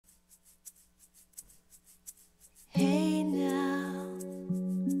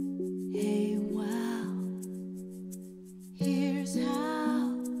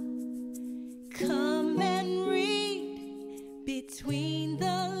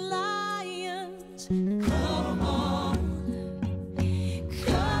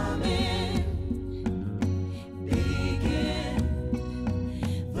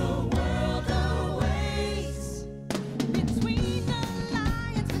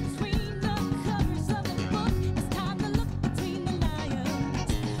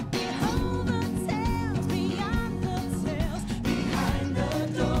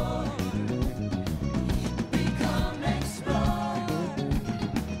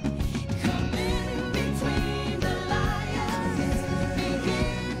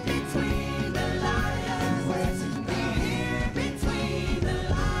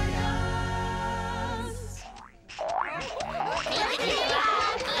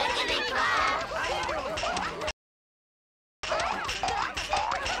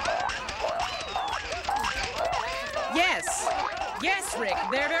Yes, Rick,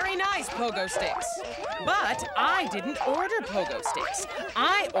 they're very nice pogo sticks. But I didn't order pogo sticks.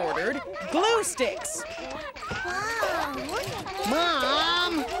 I ordered glue sticks. Wow.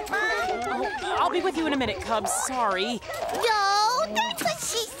 Mom! Oh, I'll be with you in a minute, Cubs. Sorry. No, that's what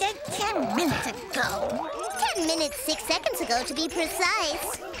she said 10 minutes ago. 10 minutes, 6 seconds ago, to be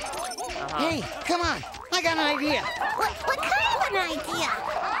precise. Hey, come on. I got an idea. What kind of an idea?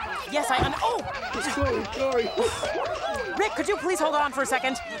 Yes, Sorry. Rick, could you please hold on for a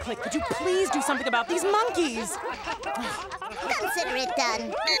second? Click, could you please do something about these monkeys? Consider it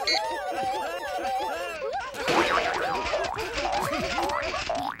done.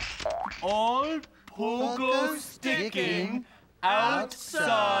 All pogo sticking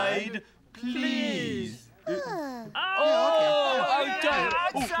outside, please.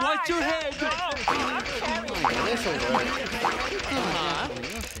 Watch your head.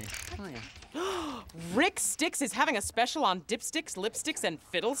 Rick Sticks is having a special on dipsticks, lipsticks, and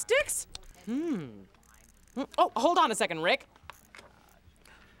fiddlesticks? Oh, hold on a second, Rick.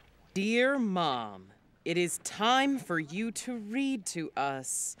 Dear Mom, it is time for you to read to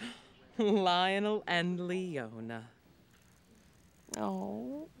us. Lionel and Leona.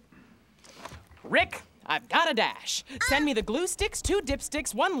 Oh. Rick, I've got a dash. Send me the glue sticks, 2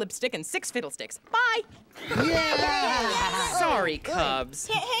 dipsticks, 1 lipstick, and 6 fiddlesticks. Bye. Yeah! Sorry, Cubs.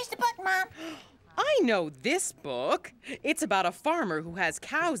 Here's the book, Mom. I know this book. It's about a farmer who has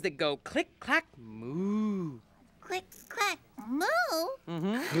cows that go click, clack, moo. Click, clack, moo?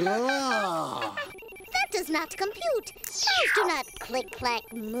 Oh. That does not compute. Cows do not click, clack,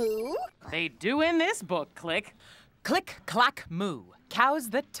 moo. They do in this book, Click. Click, clack, moo. Cows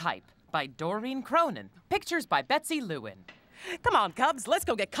That Type by Doreen Cronin. Pictures by Betsy Lewin. Come on, Cubs, let's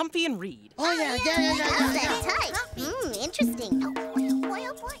go get comfy and read. Oh, yeah. Cows that type. Interesting. Oh, boy.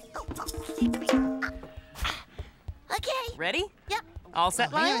 Okay. Ready? Yep. All set,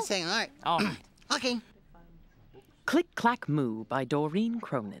 Hang on Lionel? a second, all right. All right. Okay. Click, clack, moo by Doreen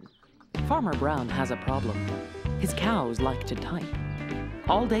Cronin. Farmer Brown has a problem. His cows like to type.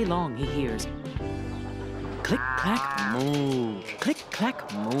 All day long he hears click, clack, moo, click,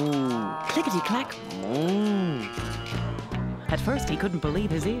 clack, moo, clickety-clack, moo. At first he couldn't believe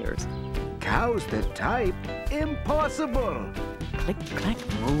his ears. Cows that type? Impossible! Click, clack,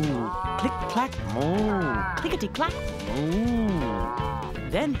 moo, click, clack, moo, clickety-clack, moo.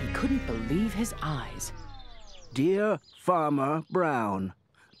 Then he couldn't believe his eyes. Dear Farmer Brown,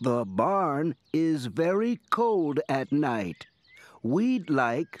 the barn is very cold at night. We'd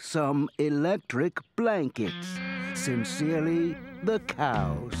like some electric blankets. Sincerely, the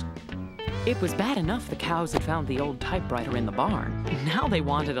cows. It was bad enough the cows had found the old typewriter in the barn. Now they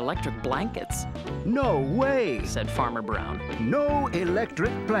wanted electric blankets, No way! said Farmer Brown. No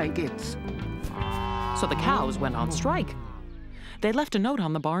electric blankets. So the cows went on strike. They left a note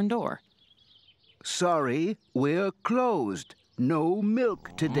on the barn door. Sorry, we're closed. No milk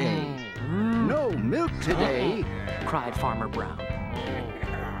today. No milk today. Cried Farmer Brown.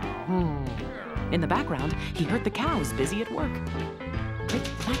 In the background, he heard the cows busy at work. Click,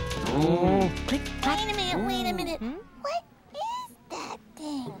 clack, oh, click, clack. Wait a minute. What is that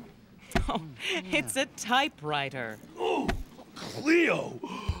thing? Oh, it's a typewriter. Oh, Cleo!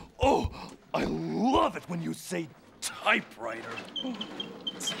 Oh, I love it when you say typewriter.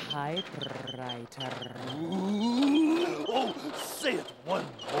 Typewriter. Oh, say it one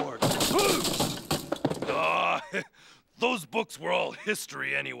more. Those books were all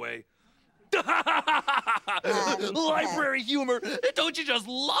history anyway. Library humor. Don't you just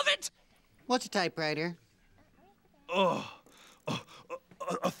love it? What's a typewriter? A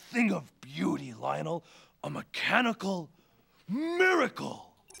thing of beauty, Lionel. A mechanical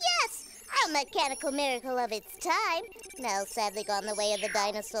miracle. Yes, a mechanical miracle of its time. Now sadly gone the way of the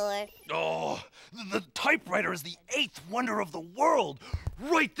dinosaur. Oh, the typewriter is the 8th wonder of the world.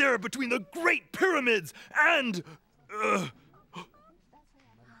 Right there between the Great Pyramids and...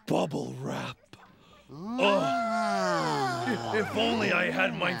 bubble wrap. Oh, if only I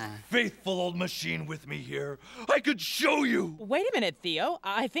had my faithful old machine with me here. I could show you. Wait a minute, Theo.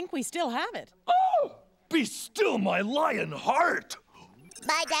 I think we still have it. Oh, be still my lion heart.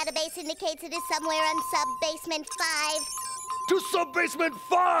 My database indicates it is somewhere on sub-basement 5. To sub-basement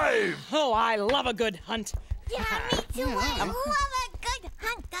 5. Oh, I love a good hunt. Yeah, me too. I love a good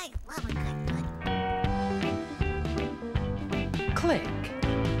hunt. I love a good hunt. Click.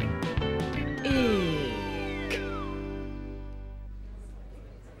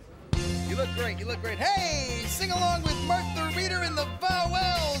 You look great. Hey, sing along with Mark the Reader in the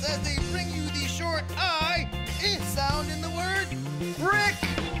vowels as they bring you the short I sound in the word Rick.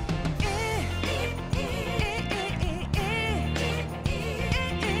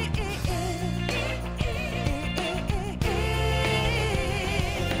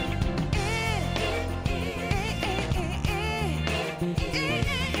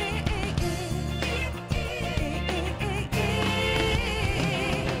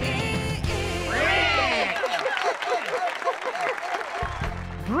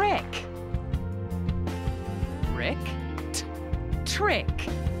 brick. Brick. Trick.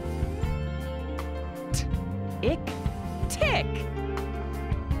 Ick. Tick.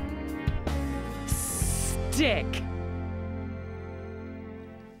 Stick.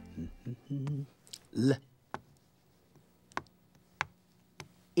 L.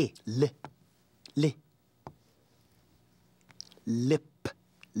 I. L. Li. Lip.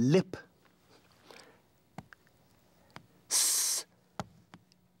 Lip. S.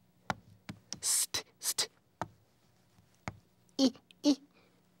 St. St. I. I.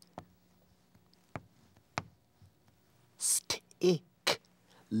 Stick.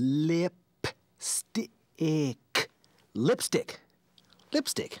 Lip. Stick. Lipstick.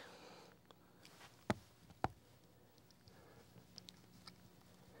 Lipstick.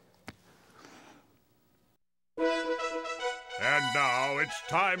 And now it's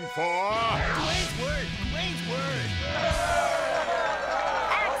time for... Dwayne's word! Dwayne's word!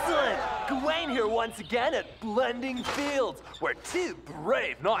 Excellent! Gawain here once again at Blending Fields, where two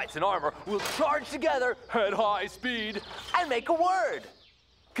brave knights in armor will charge together at high speed and make a word.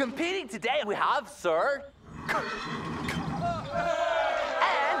 Competing today we have Sir... and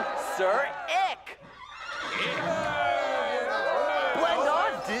Sir Ick. Blend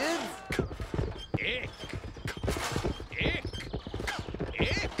on, dudes. Ick. Ick.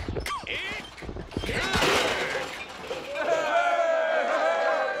 Ick. Ick.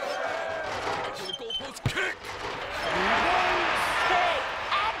 Kick. Hey,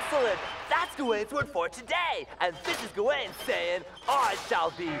 excellent! That's Gawain's word for today. And this is Gawain saying, I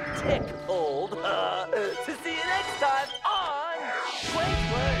shall be tickled. To see you next time on Gawain's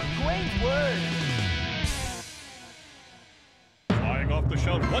Word, Gawain's Word. Flying off the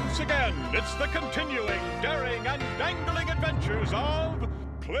shelf once again, it's the continuing, daring, and dangling adventures of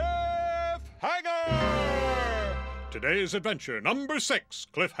Cliffhanger! Today's adventure, number 6,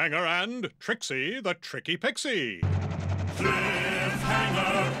 Cliffhanger and Trixie the Tricky Pixie.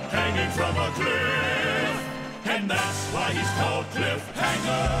 Cliffhanger, hanging from a cliff, and that's why he's called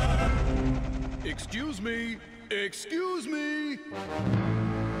Cliffhanger. Excuse me, excuse me.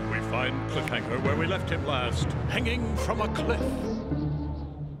 We find Cliffhanger where we left him last, hanging from a cliff.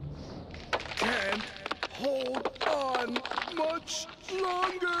 Can't hold on much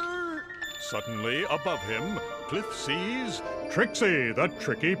longer. Suddenly, above him, Cliff sees Trixie the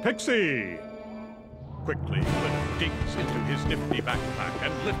Tricky Pixie. Quickly, Cliff digs into his nifty backpack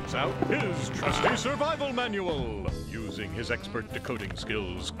and lifts out his trusty survival manual. Using his expert decoding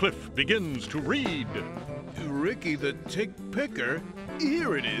skills, Cliff begins to read. Ricky the Tick Picker.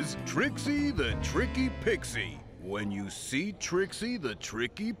 Here it is, Trixie the Tricky Pixie. When you see Trixie the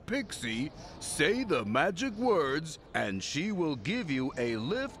Tricky Pixie, say the magic words and she will give you a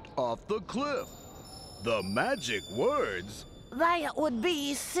lift off the cliff. The magic words? That would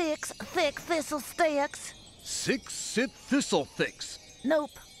be 6 thick thistle sticks. 6 thistle thicks.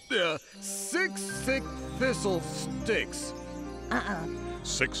 Nope. 6 thick thistle sticks.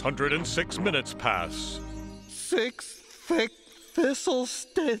 606 minutes pass. 6 thick thistle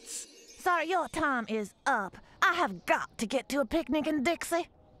sticks. Sorry, your time is up. I have got to get to a picnic in Dixie.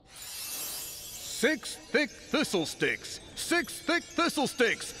 6 thick thistle sticks. 6 thick thistle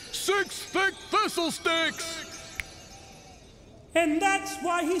sticks. 6 thick thistle sticks. And that's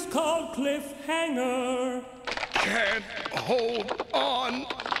why he's called Cliffhanger. Can't hold on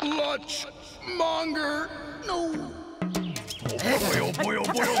much longer. No. Oh boy, oh boy, oh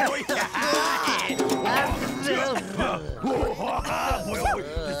boy, oh boy. Boy, oh boy.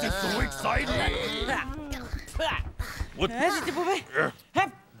 This is so exciting. What?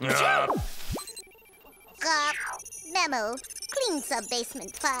 Memo. Clean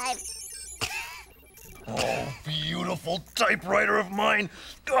sub-basement 5. Oh, beautiful typewriter of mine.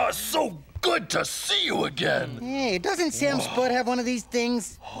 So good to see you again. Hey, doesn't Sam Spud have one of these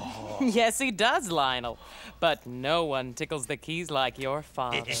things? Yes, he does, Lionel. But no one tickles the keys like your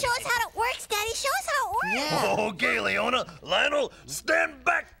father. Show us how it works, Daddy. Show us how it works. Okay, Leona. Lionel, stand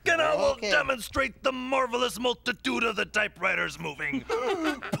back and I will Okay. demonstrate the marvelous multitude of the typewriter's moving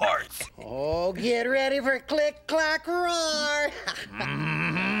parts. Oh, get ready for click, clack, roar.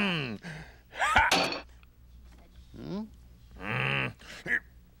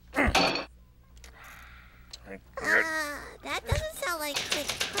 That doesn't sound like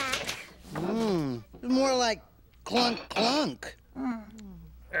click-clack. More like clunk, clunk.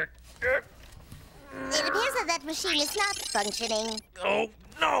 It appears that machine is not functioning. Oh,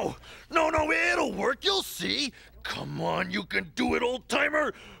 no. No, it'll work. You'll see. Come on, you can do it,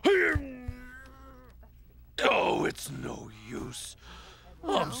 old-timer. Oh, it's no use.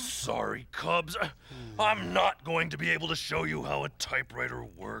 I'm sorry, Cubs. I'm not going to be able to show you how a typewriter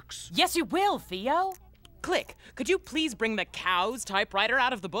works. Yes, you will, Theo. Click, could you please bring the cow's typewriter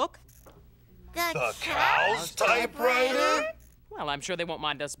out of the book? The cow's typewriter? Well, I'm sure they won't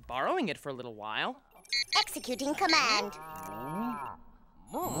mind us borrowing it for a little while. Executing command.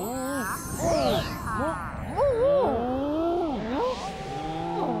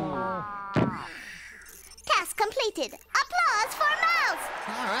 Task completed. Applause for Mouse.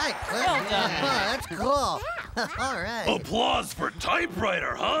 All right, Cliff. Well done. That's cool. All right. Applause for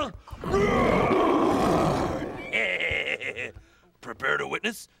typewriter, huh? Prepare to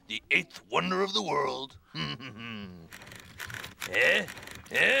witness the 8th wonder of the world. Eh?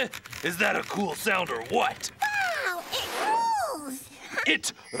 Is that a cool sound or what? Wow, it rolls.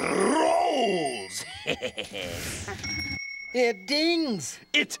 It rolls! It dings.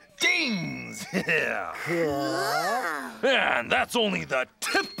 It dings! Wow. And that's only the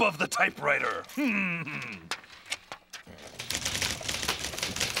tip of the typewriter.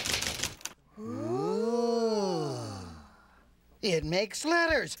 Ooh. It makes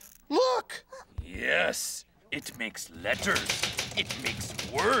letters. Look. Yes, it makes letters. It makes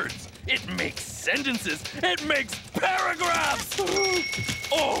words. It makes sentences. It makes paragraphs.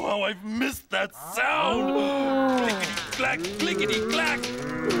 Oh, how I've missed that sound. Clickety-clack, clickety-clack.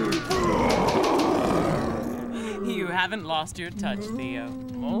 You haven't lost your touch, Theo.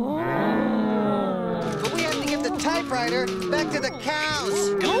 But we have to get the typewriter back to the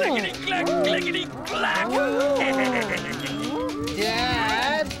cows. Clickety-clack, clickety-clack.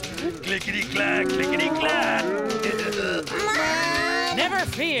 Dad. Clickety-clack, clickety-clack. Never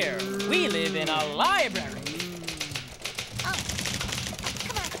fear, we live in a library.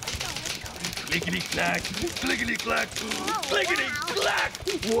 Clickety-clack, clickety-clack, clickety-clack.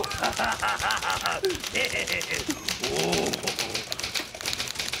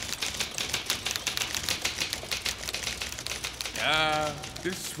 Ah,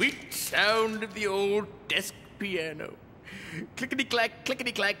 the sweet sound of the old desk piano. Clickety-clack,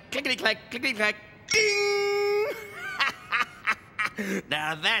 clickety-clack, clickety-clack, clickety-clack, ding!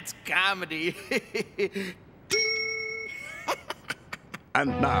 Now that's comedy.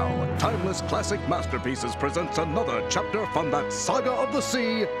 And now, Timeless Classic Masterpieces presents another chapter from that saga of the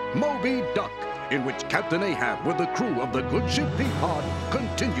sea, Moby Duck, in which Captain Ahab, with the crew of the good ship Peapod,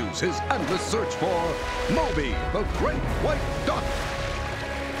 continues his endless search for Moby, the great white duck.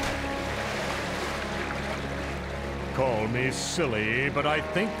 Call me silly, but I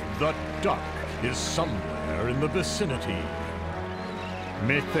think the duck is somewhere in the vicinity.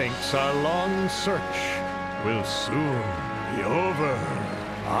 Methinks our long search will soon be over.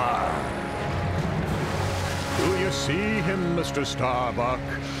 Do you see him, Mr. Starbuck?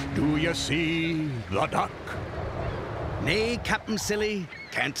 Do you see the duck? Nay, Captain Silly,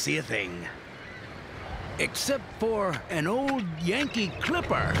 can't see a thing. Except for an old Yankee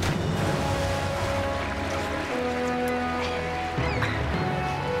clipper.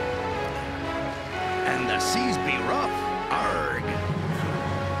 And the seas be rough, arg.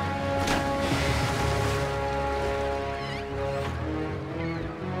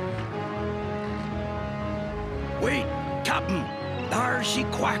 Wait, Captain, there she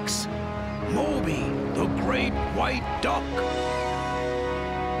quacks. Moby, the great white duck.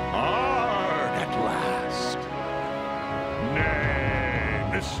 Arg at last.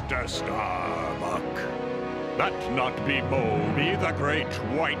 Nay, Mr. Starbuck. That not be Moby, the great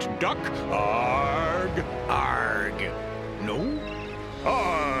white duck. Arg. Arg. No?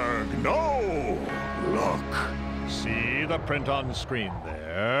 Arg, no. Look. See the print on screen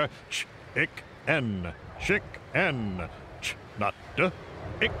there. Ch-ick-en. Chick-en. Ch, not d.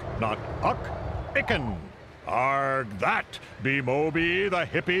 Ick, not uck. Icken. Arg, that be Moby, the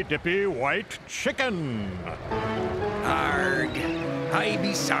hippy-dippy white chicken. Arg. I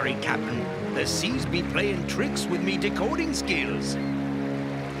be sorry, Captain. The seas be playing tricks with me decoding skills.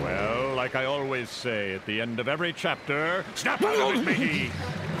 Well, like I always say at the end of every chapter, snap out of it, matey!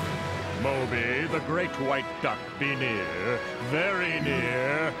 Moby, the great white duck, be near, very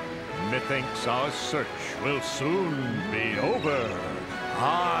near. Methinks our search will soon be over.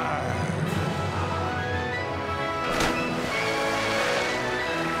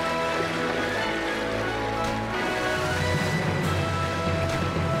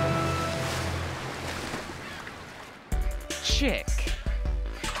 Chick.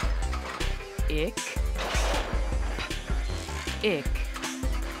 Ick. Ick.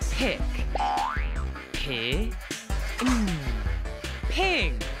 Pick. Pig.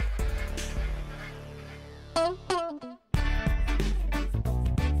 Pig.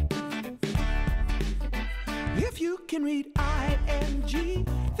 If you can read I-N-G,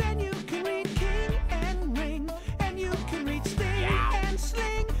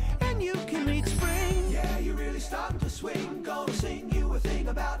 starting to swing. Gonna sing you a thing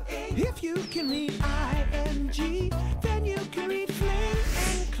about ing. If you can read I-N-G, then you can read fling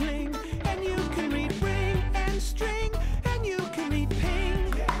and cling. And you can read ring and string. And you can read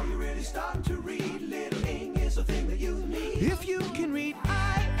ping. Yeah, you're really starting to read. Little ing is a thing that you need. If you can read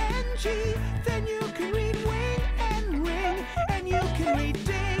I-N-G, then you can read wing and ring. And you can read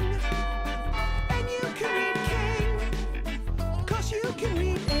ding. And you can read king. 'Cause you can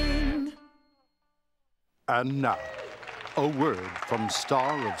read ing. And now, a word from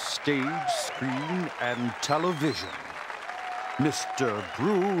star of stage, screen, and television, Mr.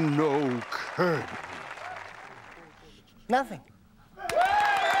 Bruno Curtin. Nothing.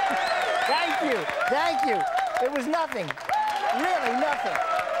 Thank you. Thank you. It was nothing. Really nothing.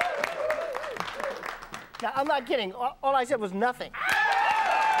 Now, I'm not kidding. All I said was nothing.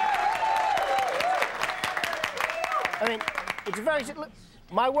 I mean, it's very... Look,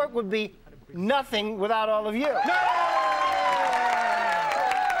 my work would be nothing without all of you. No!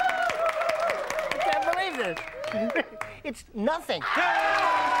 I can't believe this. It's nothing.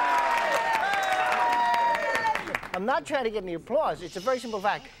 I'm not trying to get any applause. It's a very simple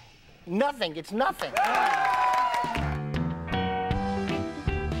fact. Nothing. It's nothing.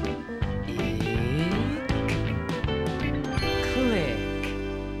 Click.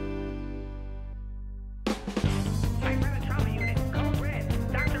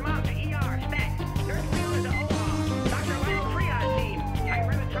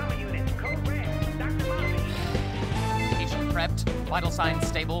 Prepped, vital signs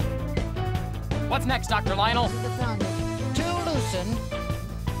stable. What's next, Dr. Lionel? To loosen,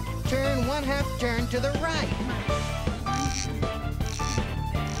 turn 1/2 turn to the right.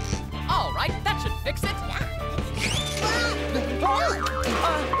 All right, that should fix it.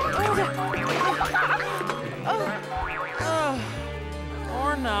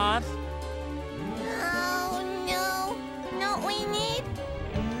 Or not. No, we need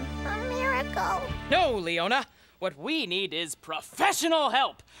a miracle. No, Leona. What we need is professional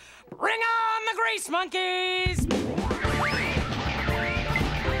help. Bring on the grease monkeys!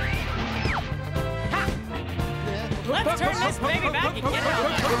 Ha! Let's turn this baby back and get out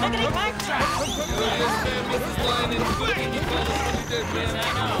of the clickety-clack trap.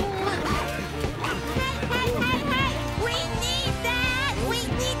 We need that! We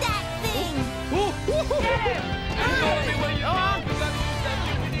need that thing!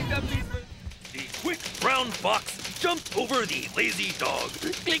 The quick brown fox jumped over the lazy dog.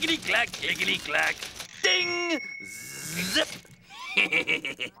 Clickety-clack, clickety-clack. Ding! Zip!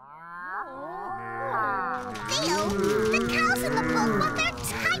 Theo, the cows in the book want their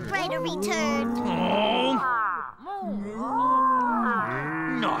typewriter returned. Oh.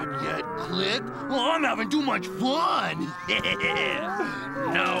 Not yet, Click. Well, I'm having too much fun.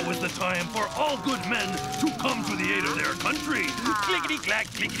 Now is the time for all good men to come to the aid of their country. Clickety-clack,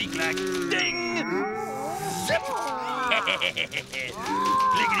 clickety-clack. Ding! Zip!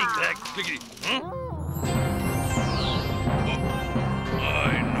 Clickety-clack, clickety. Huh?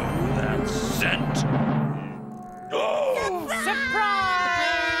 I know that scent. Oh!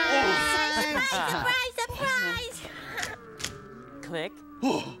 Surprise! Surprise! Click.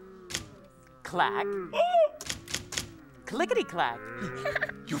 Clack. Clickety-clack.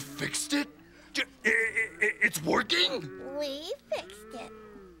 You fixed it? It's working? We fixed it.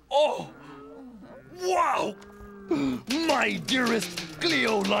 Oh! Wow! My dearest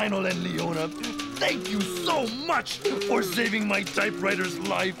Cleo, Lionel, and Leona, thank you so much for saving my typewriter's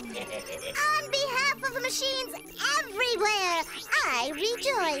life. On behalf of the machines everywhere, I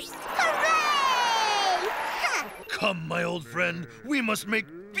rejoice. Hooray! Ha! Come, my old friend, we must make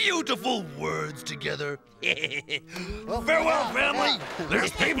beautiful words together. Farewell, family!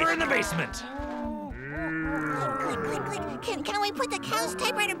 There's paper in the basement. Click. Can we put the cow's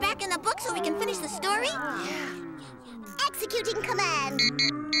typewriter back in the book so we can finish the story? Executing command.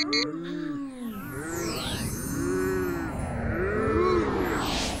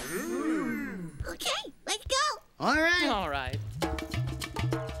 Okay, let's go. All right. All right.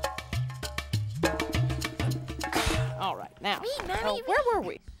 All right, now, where were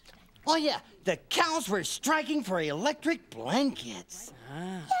we? Oh, yeah. The cows were striking for electric blankets.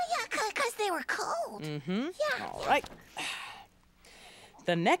 Yeah, because they were cold. Mm-hmm. Yeah. All right.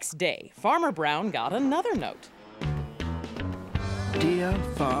 The next day, Farmer Brown got another note. Dear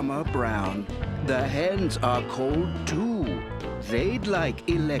Farmer Brown, the hens are cold too. They'd like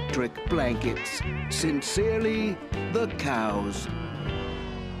electric blankets. Sincerely, the cows.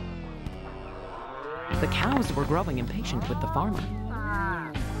 The cows were growing impatient with the farmer.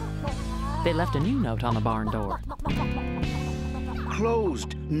 They left a new note on the barn door.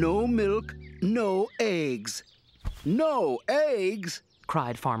 Closed. No milk, no eggs. no eggs,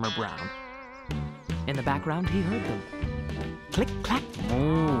 cried Farmer Brown. In the background, he heard them. Click, clack,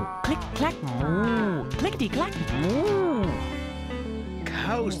 moo. Click, clack, moo. Clickety-clack, moo.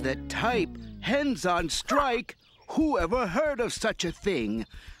 Cows that type, hens on strike. Who ever heard of such a thing?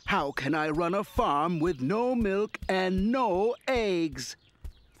 How can I run a farm with no milk and no eggs?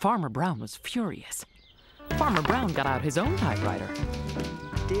 Farmer Brown was furious. Farmer Brown got out his own typewriter.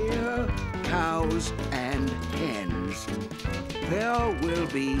 Dear cows and hens, there will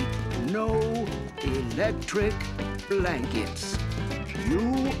be no electric blankets.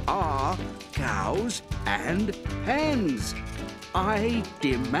 You are cows and hens. I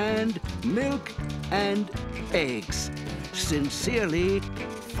demand milk and eggs. Sincerely,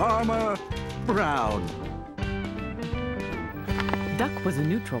 Farmer Brown. Duck was a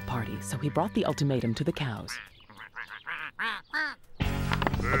neutral party, so he brought the ultimatum to the cows.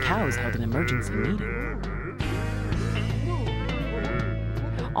 The cows held an emergency meeting.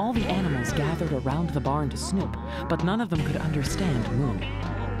 All the animals gathered around the barn to snoop, but none of them could understand moo.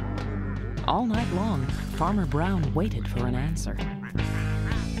 All night long, Farmer Brown waited for an answer.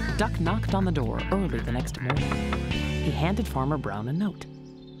 Duck knocked on the door early the next morning. He handed Farmer Brown a note.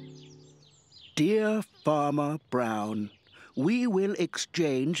 Dear Farmer Brown, we will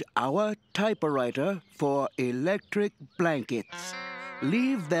exchange our typewriter for electric blankets.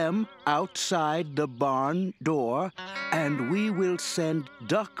 Leave them outside the barn door, and we will send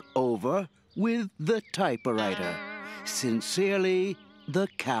Duck over with the typewriter. Sincerely, the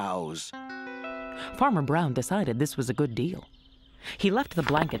cows. Farmer Brown decided this was a good deal. He left the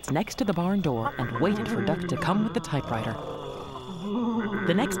blankets next to the barn door and waited for Duck to come with the typewriter.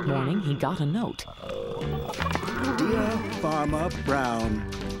 The next morning, he got a note. Dear Farmer Brown,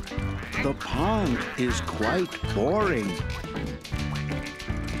 the pond is quite boring.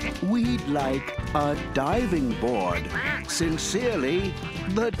 We'd like a diving board. Sincerely,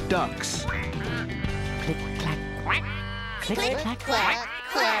 the ducks. Click, clack, quack. Click, clack, quack.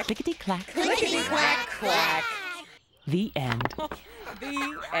 Clickety-clack. Clickety-clack, quack. The end.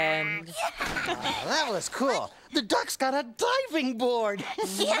 The end. Oh, that was cool. The ducks got a diving board.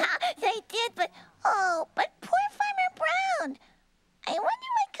 Yeah, they did, but poor Farmer Brown. I wonder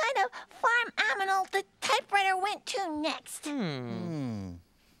what kind of farm animal the typewriter went to next.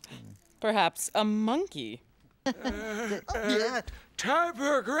 Perhaps a monkey. Yeah.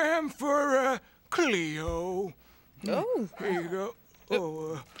 Typogram for Cleo. Oh. Here you go.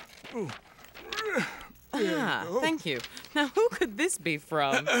 Thank you. Now, who could this be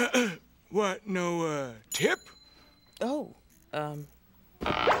from? What, no tip? Oh,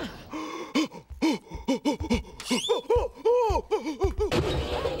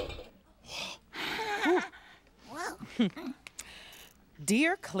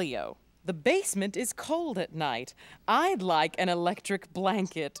 Dear Cleo, the basement is cold at night. I'd like an electric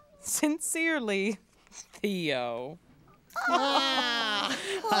blanket. Sincerely, Theo.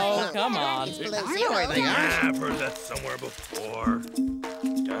 Oh, come on. I've heard that somewhere before.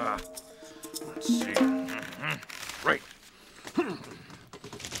 Let's see. Right.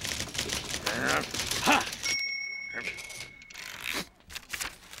 Ha!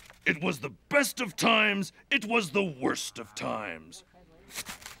 It was the best of times. It was the worst of times.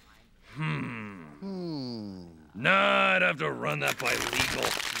 Nah, I'd have to run that by legal.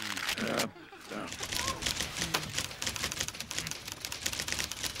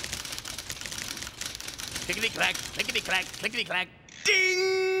 Clickety-clack, clickety-clack, clickety-clack.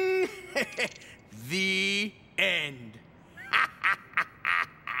 Ding! The end.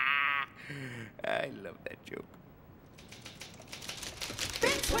 I love that joke.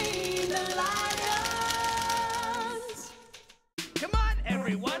 Between the lions. Come on,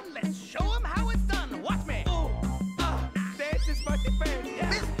 everyone, let's show them how it's done. Watch me. This is Marty Bird, yeah.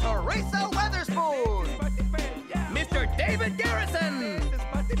 Miss Teresa Weatherspoon. Mr. David Garrison.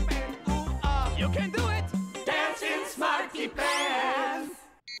 You can do it. Dance in Smarty Pants.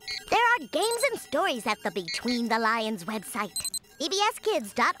 There are games and stories at the Between the Lions website.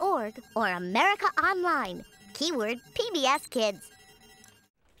 PBSKids.org or America Online. Keyword PBS Kids.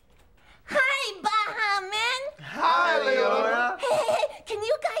 Hi, Baha Men. Hi, Leona. Hey, can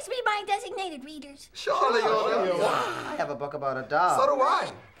you guys be my designated readers? Sure, Leona. I have a book about a dog. So do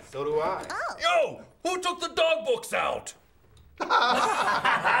I. So do I. Oh. Yo, who took the dog books out? Come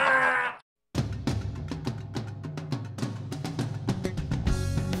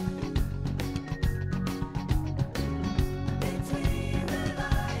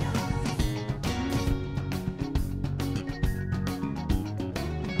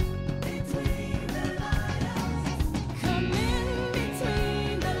in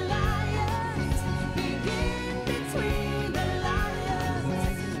between the lions. Begin between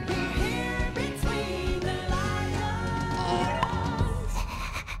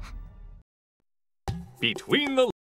Between the